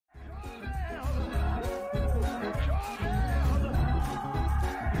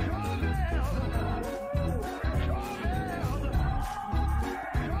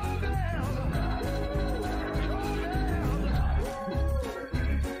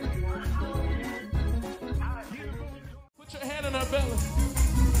her belly.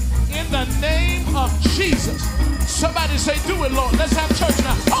 In the name of Jesus. Somebody say, do it, Lord. Let's have church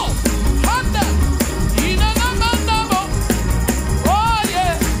now. Oh, Honda. Oh,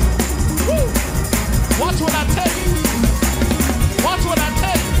 yeah. Woo. Watch what I tell you. Watch what I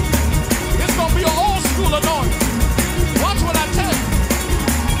tell you. It's going to be an old school anointing. Watch what I tell you.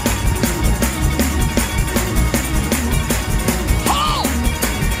 Oh,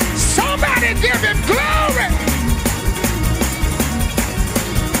 somebody give him glory.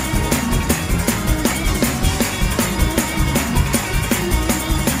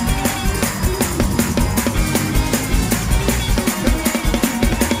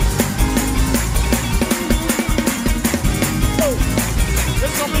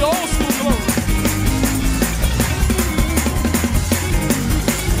 Old school glory.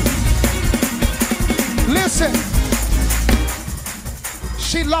 Listen,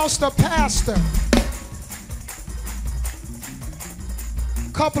 she lost a pastor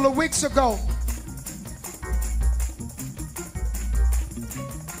a couple of weeks ago,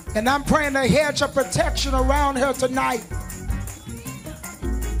 and I'm praying a hedge of protection around her tonight,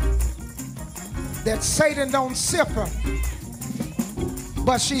 that Satan don't sift her,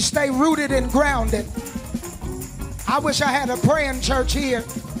 but she stay rooted and grounded. I wish I had a praying church here.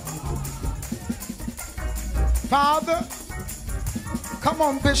 Father, come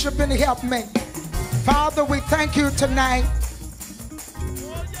on, Bishop, and help me. Father, we thank you tonight.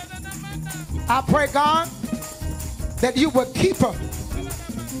 I pray, God, that you would keep her.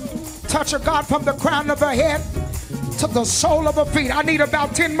 Touch her, God, from the crown of her head to the sole of her feet. I need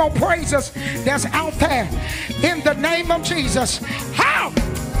about 10 more praises that's out there in the name of Jesus. How?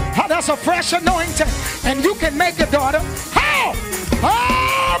 Oh, that's a fresh anointing, and you can make it, daughter. How?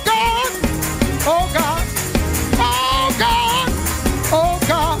 Oh, God. Oh, God. Oh, God. Oh,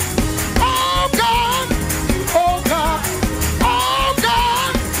 God. Oh, God. Oh, God. Oh,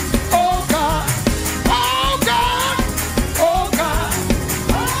 God. Oh, God. Oh, God. Oh, God. Oh,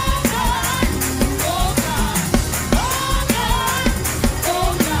 God. Oh,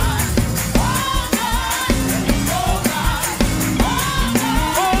 God.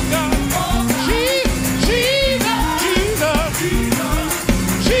 Oh, God. Oh, God.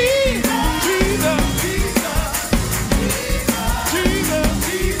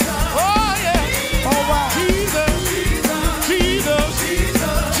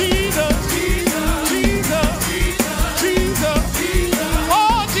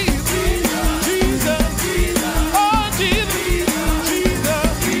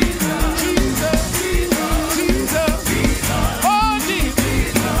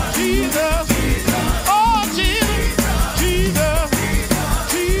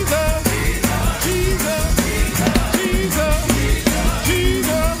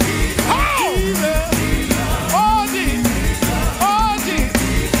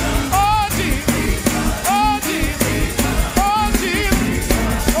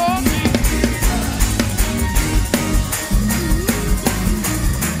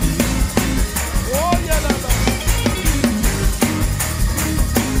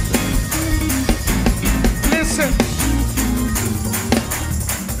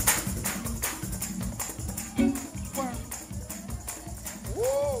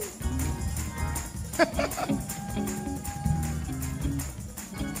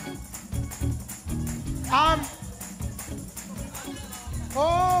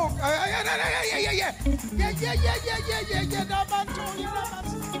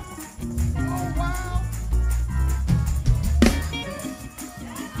 Oh, wow.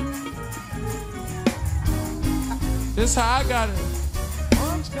 This how I got it.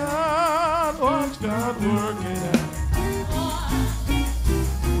 Watch God work it out.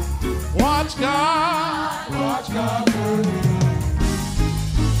 Watch God work it out.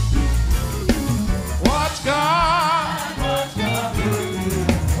 Watch God work it out.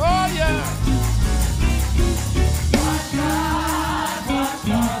 Oh yeah. Watch God.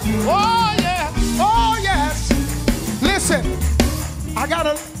 Oh yeah. Oh yes. Listen, I got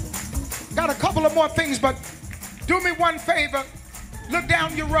a couple of more things, but do me one favor. Look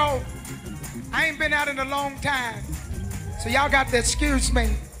down your row. I ain't been out in a long time, so y'all got to excuse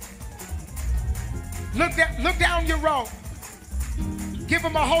me. Look down your row. Give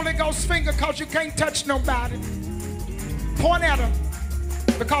them a Holy Ghost finger, because you can't touch nobody. Point at them,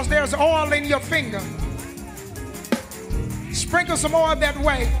 because there's oil in your finger. Sprinkle some oil that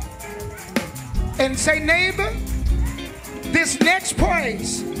way. And say, neighbor, this next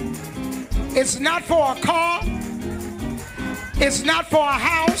praise is not for a car. It's not for a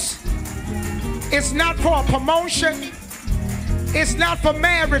house. It's not for a promotion. It's not for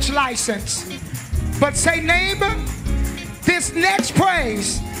marriage license. But say, neighbor, This next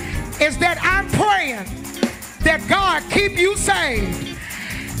praise is that I'm praying that God keep you saved.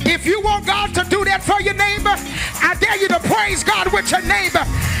 If you want God to do that for your neighbor, I dare you to praise God with your neighbor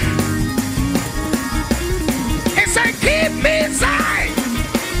and say, keep me saved.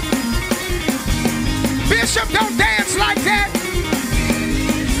 Bishop, don't dance like that.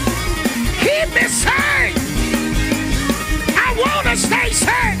 Keep me saved. I want to stay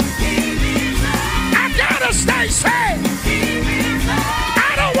saved. I got to stay saved.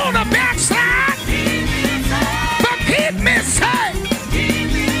 I don't want to backslide, but keep me saved.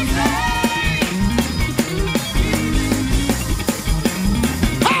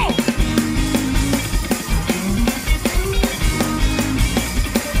 Oh!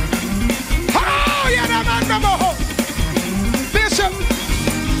 Oh, yeah, Bishop,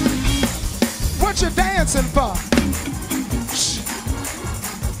 what you dancing for?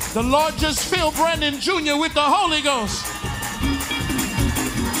 The Lord just filled Brandon Jr. with the Holy Ghost.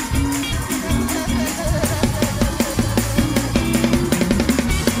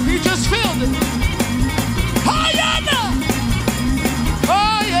 He just filled it. Oh, yeah, no.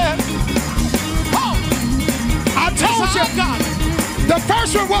 Oh, yeah. Oh. I told you, God. The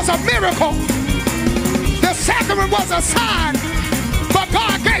first one was a miracle. The second one was a sign. But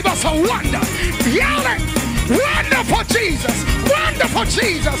God gave us a wonder. Yell it. Wonderful Jesus. Wonderful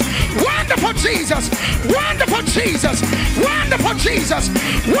Jesus. Wonderful Jesus. Wonderful Jesus. Wonderful Jesus.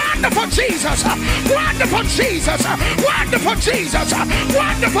 Wonderful Jesus. Wonderful Jesus. Wonderful Jesus.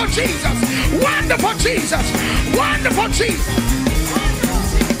 Wonderful Jesus. Wonderful Jesus. Wonderful Jesus.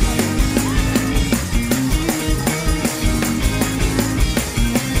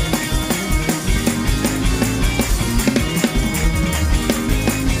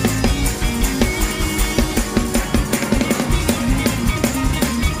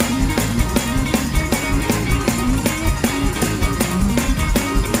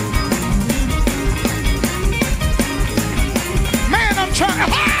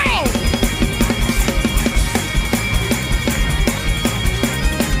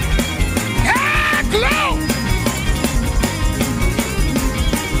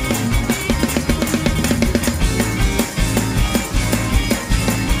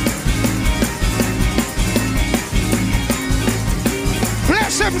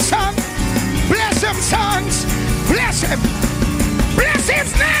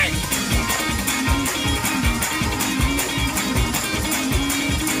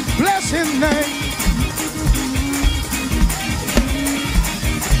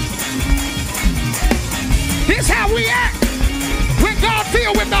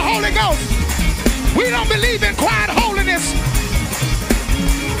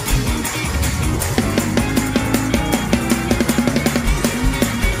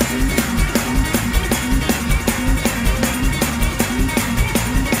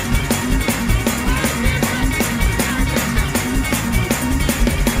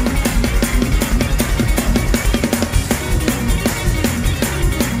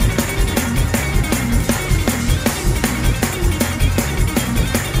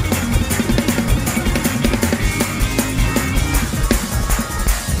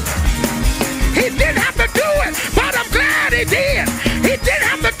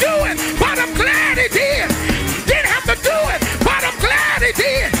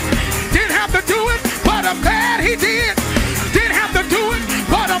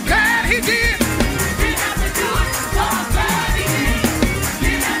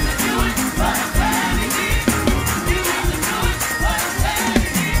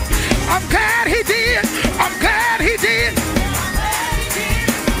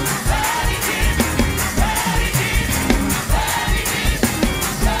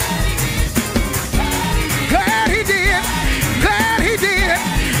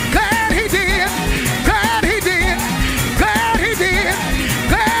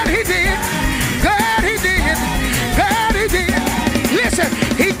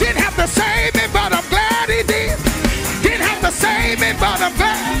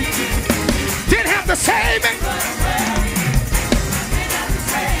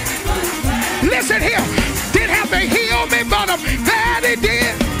 Listen here, didn't have to heal me, but I'm glad he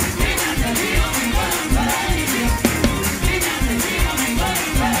did.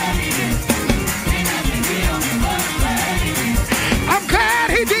 I'm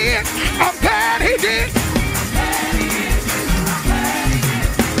glad he did. I'm glad he did.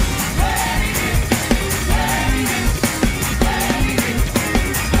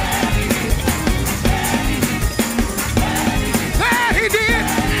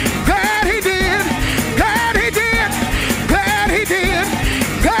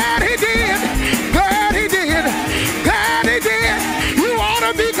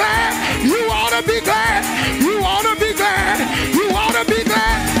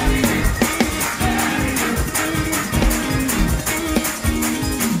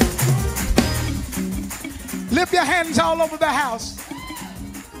 Lift your hands all over the house.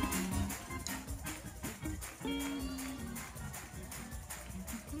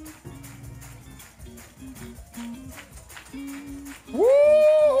 Woo!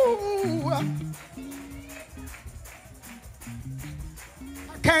 I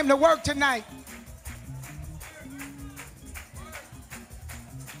came to work tonight.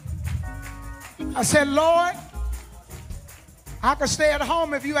 I said, Lord, I can stay at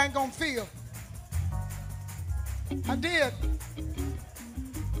home if you ain't gonna feel. I did.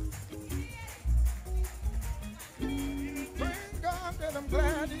 Thank God that I'm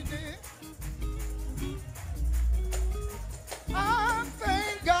glad he did. I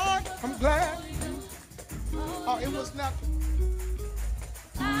thank God I'm glad. Oh, it was nothing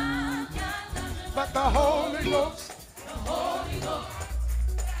but the Holy Ghost. The Holy Ghost.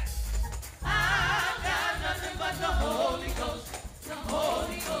 I got nothing but the Holy Ghost. The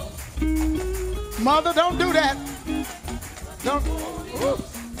Holy Ghost. Mother, don't do that. Don't.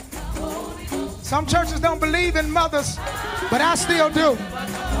 Some churches don't believe in mothers, but I still do.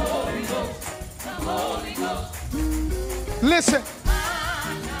 Listen.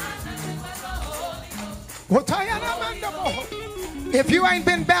 If you ain't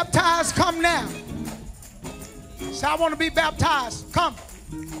been baptized, come now. Say, I want to be baptized. Come.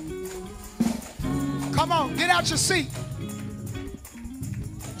 Come on, get out your seat.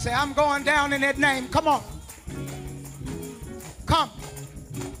 Say, I'm going down in that name. Come on. Come.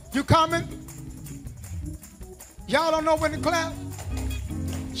 You coming? Y'all don't know when to clap?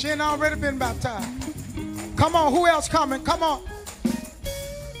 She ain't already been baptized. Come on, who else coming? Come on.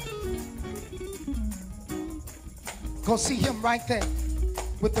 Go see him right there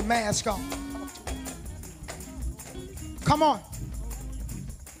with the mask on. Come on.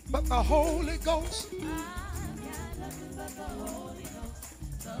 But the Holy Ghost.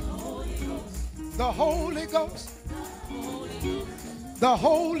 The Holy Ghost. The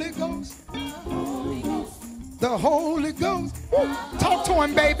Holy Ghost. The Holy Ghost. Woo. Talk to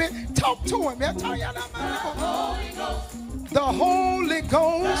him, baby. Talk to him. The Holy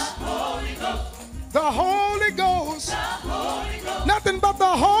Ghost. The Holy Ghost. Nothing but the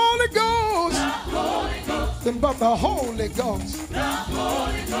Holy Ghost. Nothing but the Holy Ghost.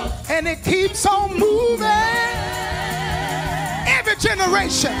 And it keeps on moving. Every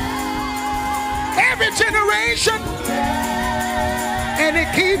generation. Every generation. And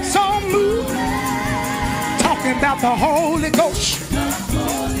it keeps on moving. Talking about the Holy Ghost.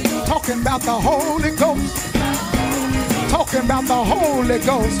 Talking about the Holy Ghost. Talking about the Holy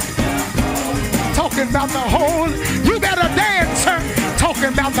Ghost. Talking about the Holy. You better dance, sir.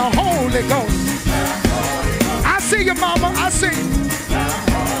 Talking about the Holy Ghost. I see you, mama. I see you.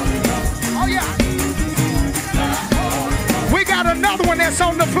 Oh, yeah. We got another one that's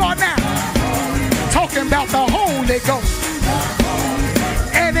on the floor now. Talking about the Holy Ghost.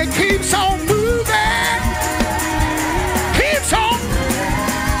 And it keeps on moving. Keeps on.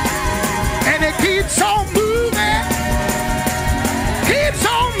 And it keeps on moving. Keeps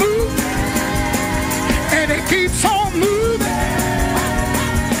on moving. And it keeps on moving.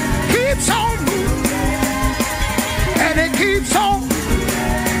 Keeps on moving. And it keeps on.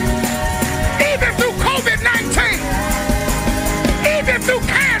 Even through COVID-19. Even through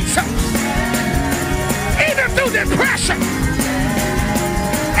cancer. Even through depression.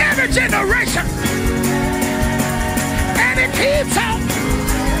 Every generation. And it keeps on.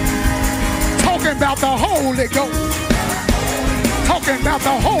 Talking about the Holy Ghost. Talking about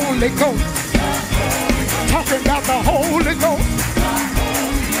the Holy Ghost. Talking about the Holy Ghost.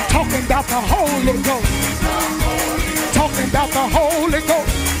 Talking about the Holy Ghost. Talking about the Holy Ghost.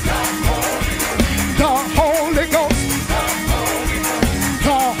 The Holy Ghost.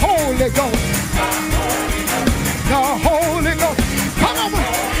 The Holy Ghost. The Holy Ghost. Come on.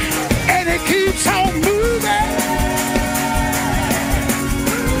 And it keeps on moving.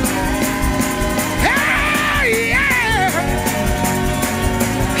 Yeah, yeah.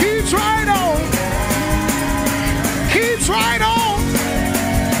 Keeps right on. Keeps right on.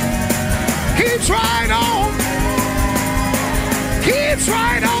 Keeps right on. Keeps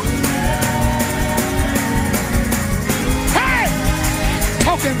right on. Hey!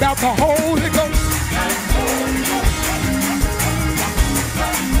 Talking about the Holy Ghost.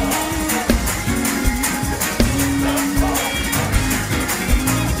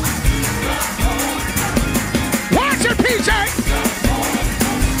 Watch it, PJ.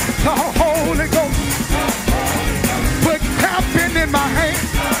 The Holy Ghost. Put clapping in my hand,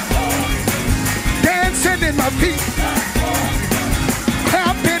 dancing in my feet,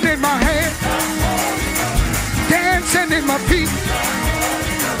 clapping in my hand, dancing in my feet.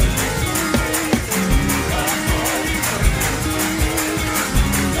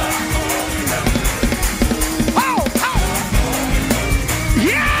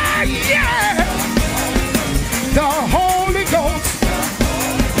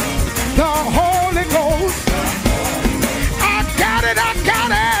 The Holy Ghost. I got it, I got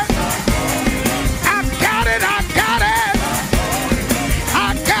it. I got it, I got it.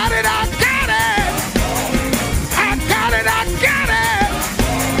 I got it, I got it. I got it, I got it.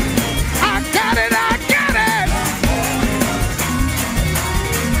 I got it, I got it.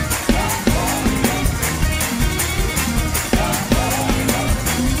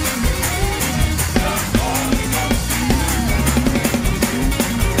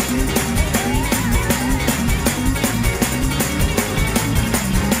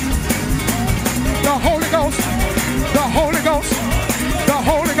 The Holy Ghost, the Holy Ghost, the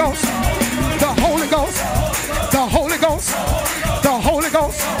Holy Ghost, the Holy Ghost, the Holy Ghost, the Holy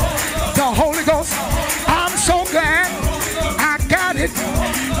Ghost, the Holy Ghost. I'm so glad I got it.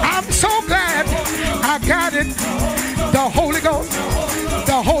 I'm so glad I got it. The Holy Ghost,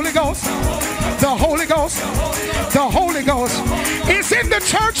 the Holy Ghost, the Holy Ghost, the Holy Ghost. It's in the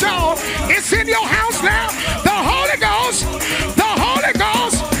church, y'all. It's in your house now. The Holy Ghost, the Holy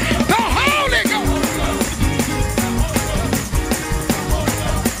Ghost, the Holy Ghost.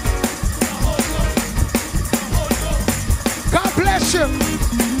 God bless you.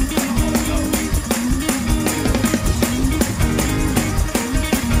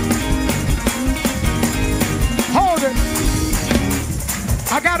 Hold it.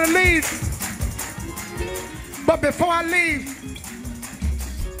 I gotta leave. But before I leave,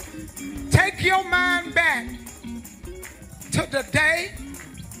 take your mind back to the day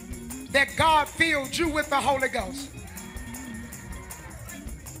that God filled you with the Holy Ghost.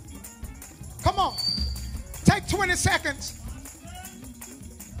 Come on. Take 20 seconds.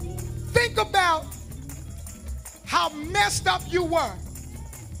 Think about how messed up you were.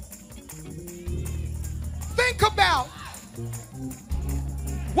 Think about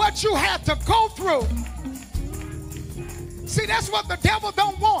what you had to go through. See, that's what the devil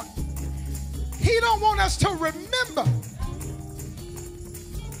don't want. He don't want us to remember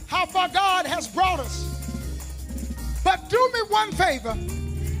how far God has brought us. But do me one favor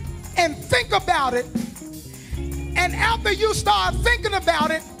and think about it. And after you start thinking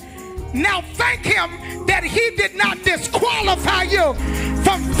about it, now thank him that he did not disqualify you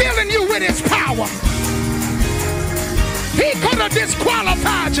from filling you with his power. He could have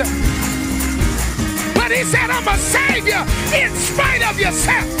disqualified you. But he said, I'm going to save you in spite of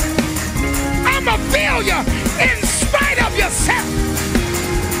yourself. I'm going to fill you in spite of yourself.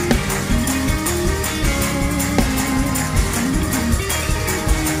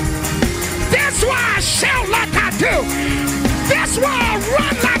 That's why I shout like I do. That's why I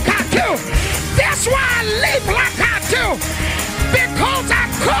run like I do. That's why I leap like I do. Because I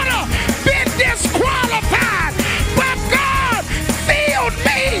could have been disqualified. But God filled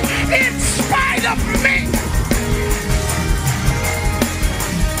me in spite of me.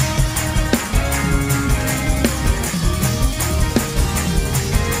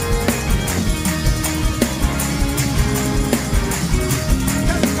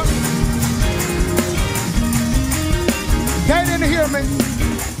 They didn't hear me.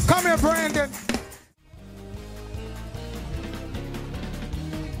 Come here, Brandon.